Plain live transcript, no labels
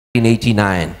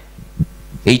1989,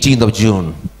 18th of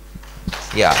June.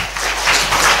 Yeah.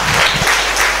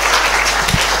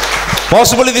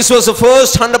 Possibly this was the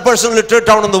first 100% literate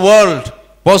town in the world.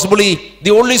 Possibly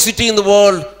the only city in the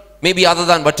world, maybe other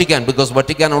than Vatican, because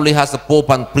Vatican only has the Pope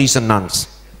and priests and nuns.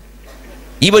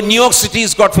 Even New York City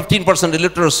has got 15%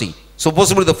 illiteracy. So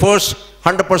possibly the first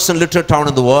 100% literate town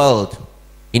in the world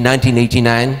in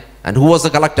 1989. And who was the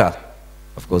collector?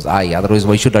 Of course, I. Otherwise,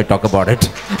 why should I talk about it?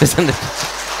 Isn't it?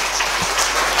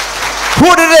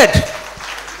 Who did it?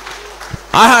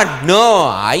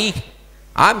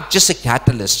 I'm just a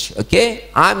catalyst, okay?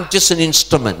 I'm just an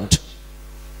instrument.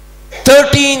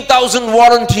 13,000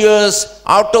 volunteers,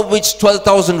 out of which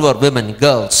 12,000 were women,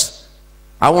 girls.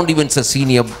 I won't even say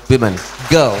senior women,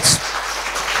 girls.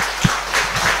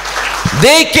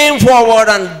 They came forward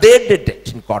and they did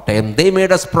it in Kottayam. They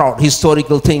made us proud.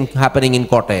 Historical thing happening in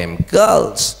Kottayam.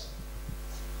 Girls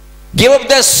gave up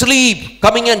their sleep,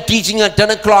 coming and teaching at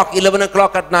 10 o'clock, 11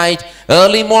 o'clock at night,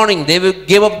 early morning. They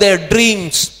gave up their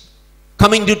dreams,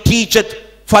 coming to teach at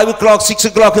 5 o'clock, 6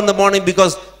 o'clock in the morning,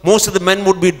 because most of the men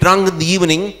would be drunk in the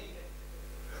evening.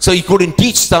 So you couldn't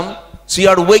teach them. So you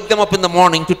had to wake them up in the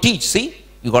morning to teach. See,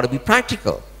 you got to be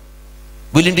practical.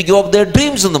 Willing to give up their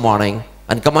dreams in the morning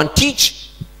and come and teach.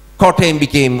 Kottayam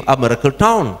became a miracle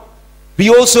town. We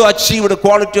also achieved a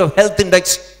quality of health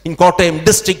index in Kottayam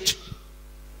district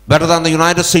better than the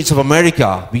United States of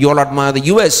America. We all admire the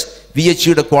US. We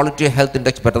achieved a quality of health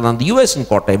index better than the US in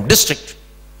Kottayam district.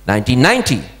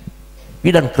 1990.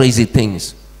 We done crazy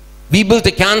things. We built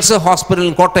a cancer hospital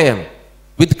in Kottayam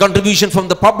with contribution from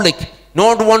the public,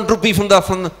 not 1 rupee from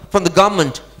the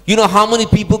government. You know how many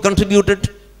people contributed?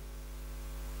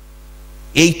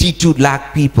 82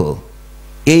 lakh people.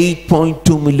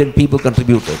 8.2 million people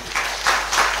contributed.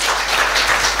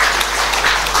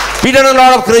 We done a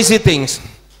lot of crazy things.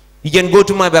 You can go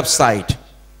to my website.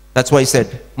 That's why I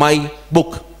said my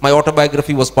book, my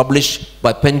autobiography was published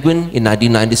by Penguin in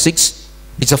 1996.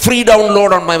 It's a free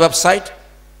download on my website.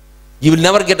 You will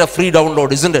never get a free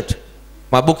download, isn't it?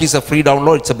 My book is a free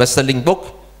download. It's a best-selling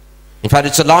book. In fact,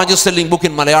 it's the largest selling book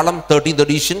in Malayalam, 13th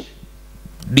edition.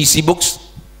 DC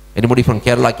Books. Anybody from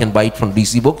Kerala can buy it from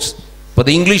DC Books. For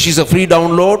the English, is a free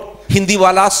download. Hindi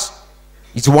walas,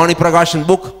 it's Vani Prakashan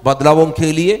book, Badlavom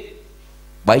ke liye.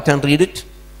 Buy it and read it.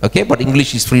 Okay, but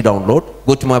English is free download.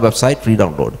 Go to my website, free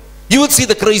download. You will see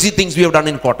the crazy things we have done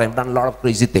in Kottayam. I've done a lot of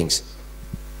crazy things.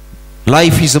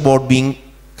 Life is about being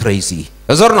crazy.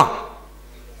 Yes or not?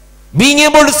 Being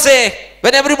able to say,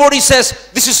 when everybody says,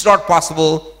 this is not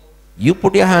possible, you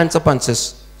put your hands up and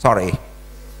says, sorry,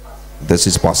 this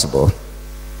is possible.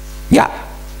 Yeah,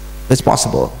 it's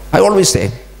possible. I always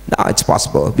say, no, it's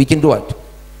possible. We can do it.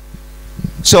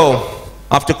 So,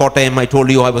 after Kottayam, I told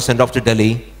you I was sent off to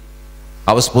Delhi.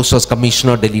 I was supposed to as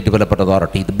Commissioner, Delhi Development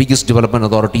Authority, the biggest development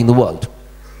authority in the world.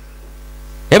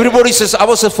 Everybody says, I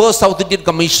was the first South Indian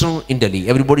Commissioner in Delhi.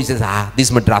 Everybody says,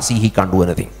 this Madrasi, he can't do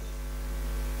anything.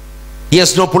 He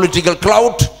has no political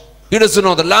clout. He doesn't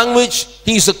know the language.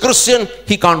 He's a Christian.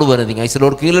 He can't do anything. I said,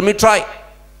 okay, let me try.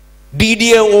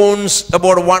 DDA owns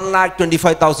about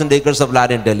 1,25,000 acres of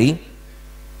land in Delhi.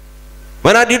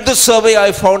 When I did the survey,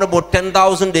 I found about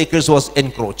 10,000 acres was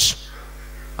encroached.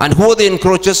 And who are the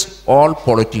encroachers? All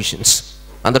politicians.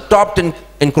 And the top 10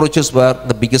 encroachers were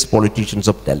the biggest politicians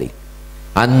of Delhi.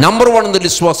 And number 1 on the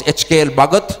list was H.K.L.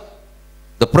 Bhagat,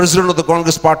 the president of the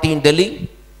Congress party in Delhi,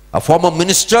 a former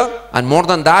minister, and more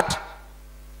than that,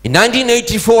 in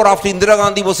 1984, after Indira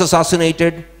Gandhi was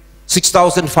assassinated,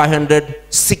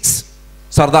 6,506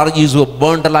 Sardarjis were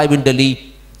burned alive in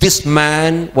Delhi. This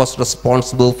man was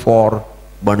responsible for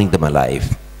burning them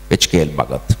alive, H.K.L.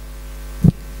 Bhagat.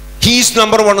 He is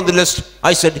number 1 on the list.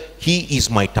 I said, he is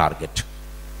my target.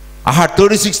 I had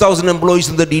 36,000 employees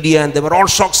in the DDA and they were all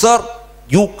shocked, sir.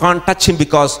 You can't touch him,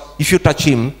 because if you touch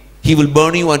him, he will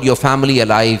burn you and your family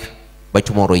alive by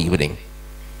tomorrow evening.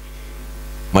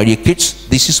 My dear kids,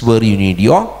 this is where you need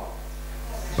your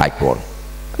backbone.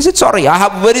 I said, sorry, I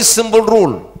have a very simple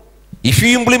rule. If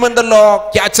you implement the law,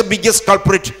 catch the biggest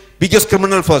culprit, biggest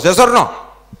criminal first. Yes or no?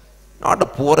 Not the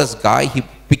poorest guy. He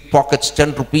pickpockets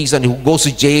 10 rupees and he goes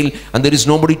to jail and there is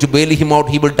nobody to bail him out.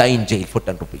 He will die in jail for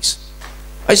 10 rupees.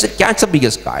 I said, catch the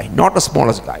biggest guy, not the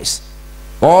smallest guys.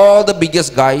 All the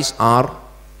biggest guys are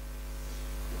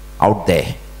out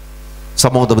there.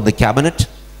 Some of them in the cabinet.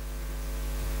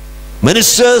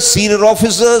 Ministers, senior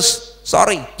officers.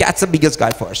 Sorry, catch the biggest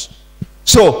guy first.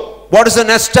 So, what is the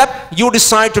next step? You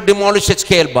decide to demolish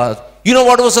H.K.L. Bhagat. You know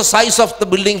what was the size of the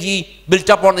building he built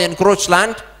up on the encroached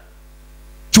land?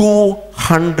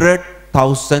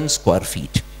 200,000 square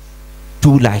feet.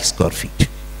 2 lakh square feet.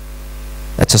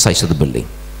 That's the size of the building.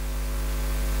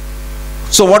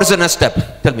 So what is the next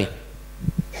step? Tell me.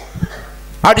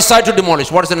 I decide to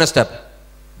demolish. What is the next step?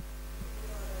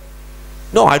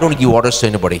 No, I don't give orders to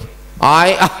anybody.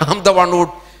 I am the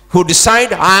one who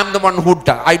decide. I am the one who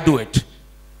I do it.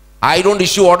 I don't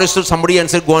issue orders to somebody and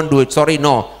say, go and do it. Sorry,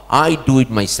 no. I do it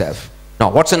myself.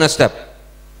 Now, what's the next step?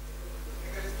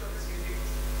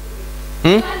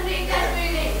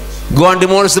 Go and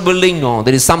demolish the building? No,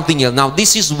 there is something else. Now,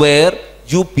 this is where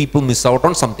you people miss out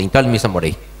on something. Tell me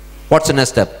somebody. What's the next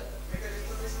step?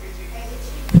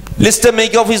 List a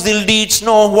make of his ill deeds.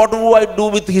 No, what do I do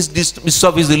with his list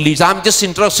of his ill deeds? I'm just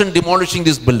interested in demolishing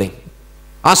this building.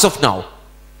 As of now.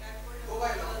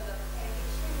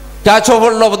 Catch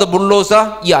over of the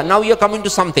bulldozer. Yeah, now you're coming to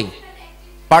something.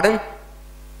 Pardon?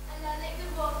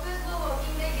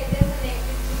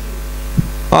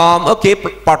 Okay,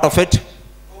 part of it.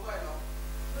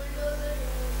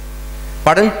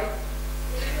 Pardon?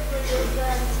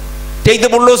 Take the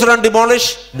bulldozer and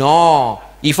demolish? No.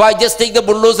 If I just take the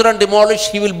bulldozer and demolish,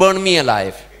 he will burn me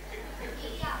alive.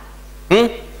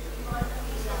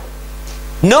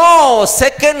 No,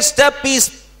 second step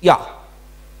is, yeah.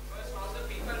 First, all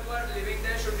the people who are living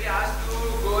there should be asked to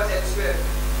go elsewhere.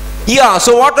 Yeah,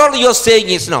 so what all you're saying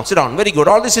is, now sit down, very good.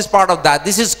 All this is part of that.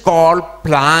 This is called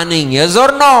planning, yes or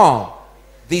no?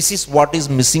 This is what is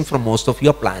missing from most of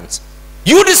your plans.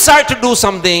 You decide to do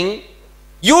something,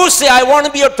 you say, I want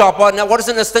to be a topper. Now, what is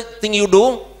the next thing you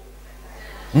do?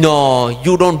 No,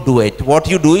 you don't do it. What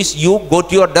you do is, you go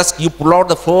to your desk, you pull out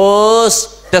the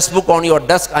first textbook on your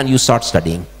desk and you start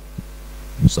studying.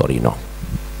 Sorry, no.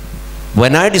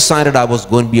 When I decided I was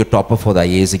going to be a topper for the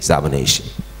IAS examination,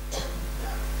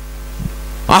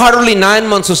 I had only 9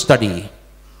 months to study.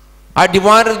 I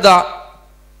divided the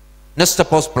next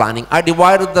step was planning. I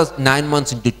divided the 9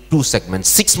 months into 2 segments.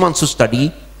 6 months to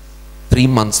study, 3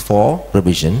 months for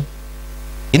revision.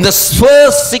 In the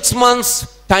first 6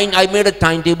 months, I made a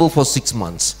timetable for 6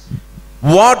 months.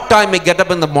 What time I get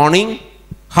up in the morning,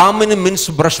 how many minutes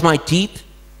to brush my teeth,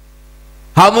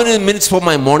 how many minutes for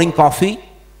my morning coffee,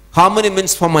 how many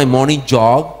minutes for my morning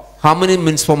jog, how many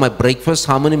minutes for my breakfast,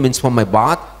 how many minutes for my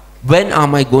bath, when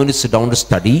am I going to sit down to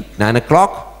study? 9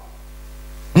 o'clock.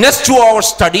 Next 2 hours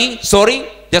study, sorry,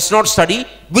 just not study.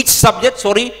 Which subject,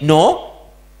 sorry, no.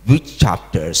 Which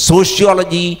chapter?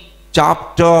 Sociology,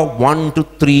 chapter 1 to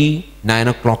 3, 9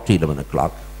 o'clock to 11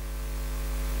 o'clock.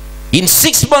 In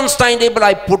 6 months timetable,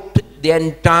 I put the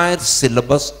entire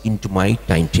syllabus into my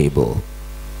timetable.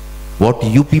 What do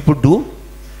you people do?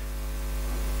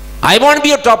 I want to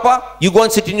be a topper. You go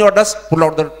and sit in your desk, pull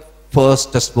out the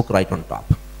first textbook right on top.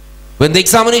 When the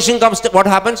examination comes, what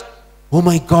happens? Oh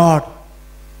my God,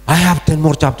 I have 10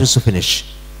 more chapters to finish.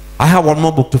 I have 1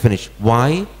 more book to finish.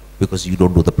 Why? Because you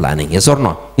don't do the planning, yes or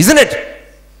no? Isn't it?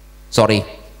 Sorry.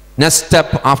 Next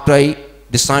step after I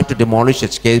decide to demolish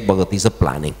HK Bhagat is a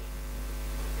planning.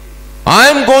 I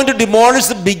am going to demolish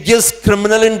the biggest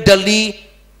criminal in Delhi,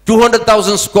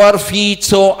 200,000 square feet.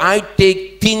 So I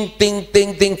take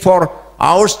think for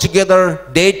hours together,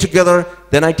 day together.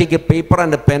 Then I take a paper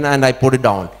and a pen and I put it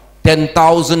down.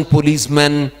 10,000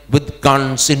 policemen with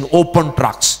guns in open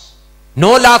trucks.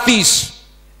 No lathis.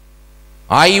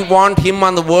 I want him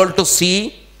and the world to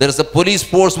see there is a police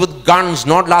force with guns,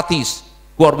 not lathis,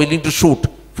 who are willing to shoot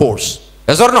force.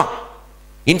 Yes or no?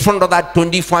 In front of that,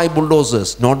 25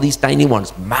 bulldozers, not these tiny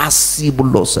ones, massive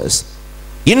bulldozers.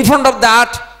 In front of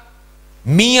that,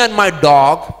 me and my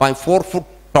dog, my 4-foot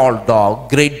tall dog,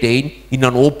 Great Dane, in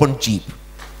an open jeep.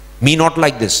 Me not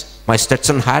like this. My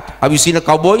Stetson hat. Have you seen a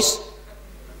cowboys?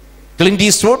 Clint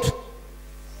Eastwood.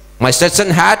 My Stetson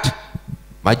hat,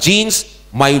 my jeans,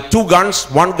 my 2 guns,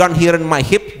 1 gun here in my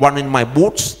hip, 1 in my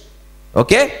boots.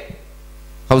 Okay?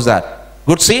 How's that?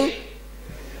 Good scene?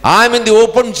 I'm in the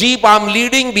open jeep, I'm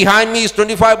leading, behind me is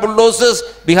 25 bulldozers,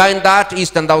 behind that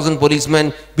is 10,000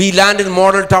 policemen. We land in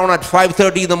Model Town at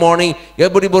 5:30 in the morning.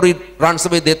 Everybody runs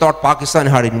away. They thought Pakistan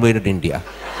had invaded India.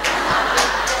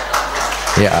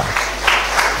 Yeah.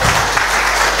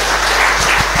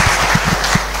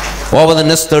 Over the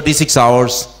next 36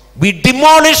 hours, we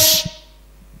demolish,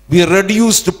 we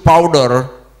reduce to powder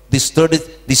this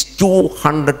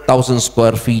 200,000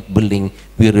 square feet building,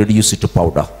 we reduce it to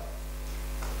powder.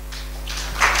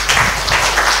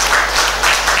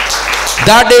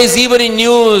 That day's evening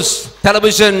news,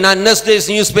 television, and next day's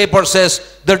newspaper says,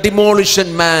 the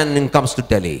demolition man comes to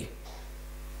Delhi.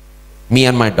 Me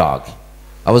and my dog.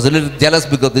 I was a little jealous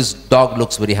because this dog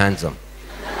looks very handsome.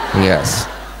 Yes.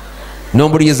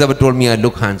 Nobody has ever told me I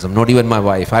look handsome, not even my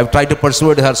wife. I've tried to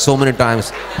persuade her so many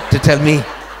times to tell me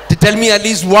at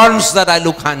least once that I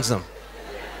look handsome.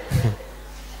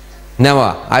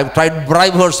 Never. I've tried to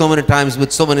bribe her so many times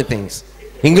with so many things,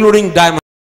 including diamonds.